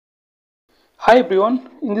Hi everyone,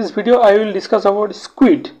 in this video I will discuss about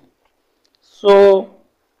squid. So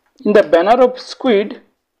in the banner of squid,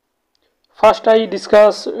 first I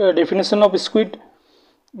discuss definition of squid,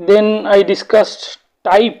 then I discussed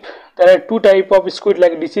type. There are two types of squid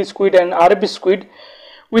like DC squid and RF squid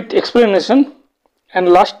with explanation, and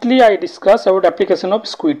lastly I discuss about application of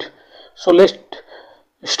squid. So let's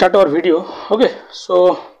start our video. Okay,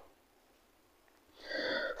 so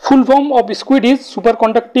full form of squid is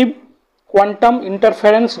superconductive quantum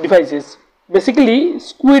interference devices. Basically,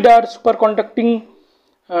 squid are superconducting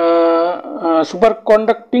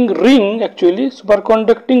ring. Actually,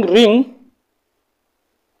 superconducting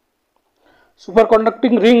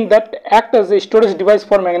ring that act as a storage device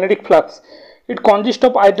for magnetic flux. It consists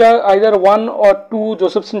of either one or two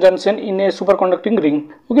Josephson junction in a superconducting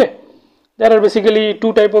ring. Okay, there are basically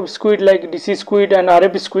two type of squid like DC squid and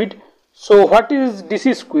RF squid. So what is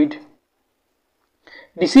DC squid?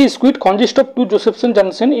 DC squid consists of two Josephson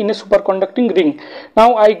junction in a superconducting ring.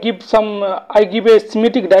 Now I give a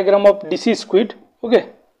schematic diagram of DC squid. Okay,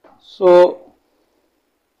 so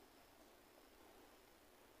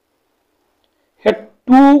here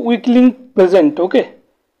two weak link present. Okay,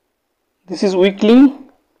 this is weak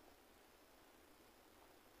link.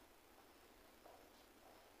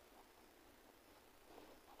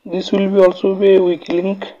 This will be also be a weak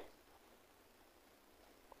link.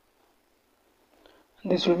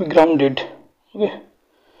 This will be grounded. Okay,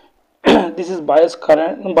 this is bias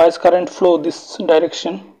current flow this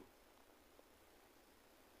direction.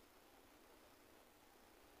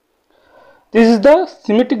 This is the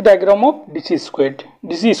schematic diagram of DC squid.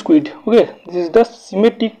 Okay, this is the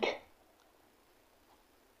schematic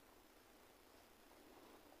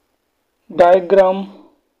diagram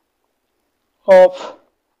of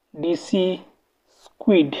DC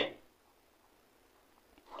squid.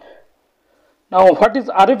 Now what is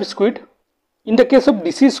RF squid? In the case of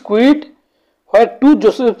DC squid, where two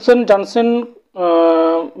Josephson junction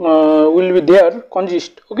will be there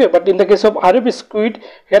consist. Okay, but in the case of RF squid,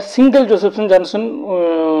 here single Josephson junction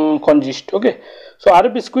consist. Okay, so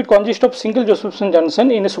RF squid consists of single Josephson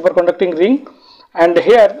junction in a superconducting ring, and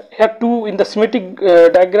here two in the schematic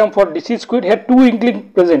diagram for DC squid, here two weak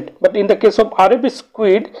link present, but in the case of RF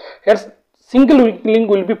squid, here single weak link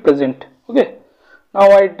will be present. Okay, now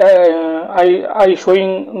I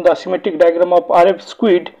showing the schematic diagram of RF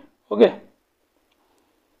squid. Okay,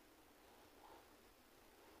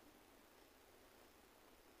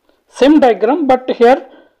 same diagram, but here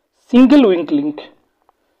single weak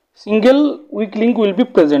link will be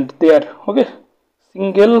present there. Okay,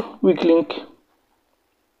 single weak link.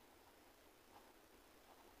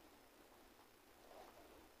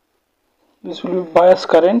 This will be bias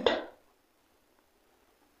current.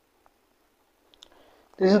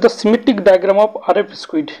 This is the schematic diagram of RF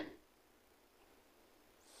squid.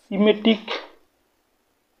 Schematic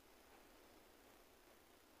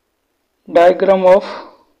diagram of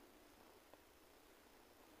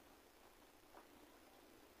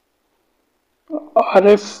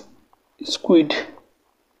RF squid.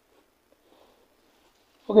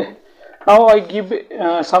 Okay, now I give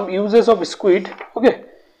some uses of squid. Okay,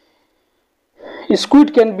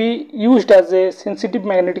 squid can be used as a sensitive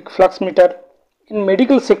magnetic flux meter. In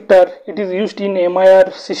medical sector, it is used in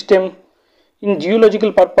MIR system, in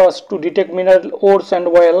geological purpose to detect mineral ores and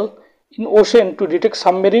oil, in ocean to detect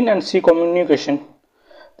submarine and sea communication.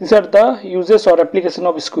 These are the uses or application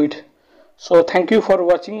of squid. So thank you for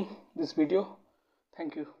watching this video.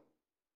 Thank you.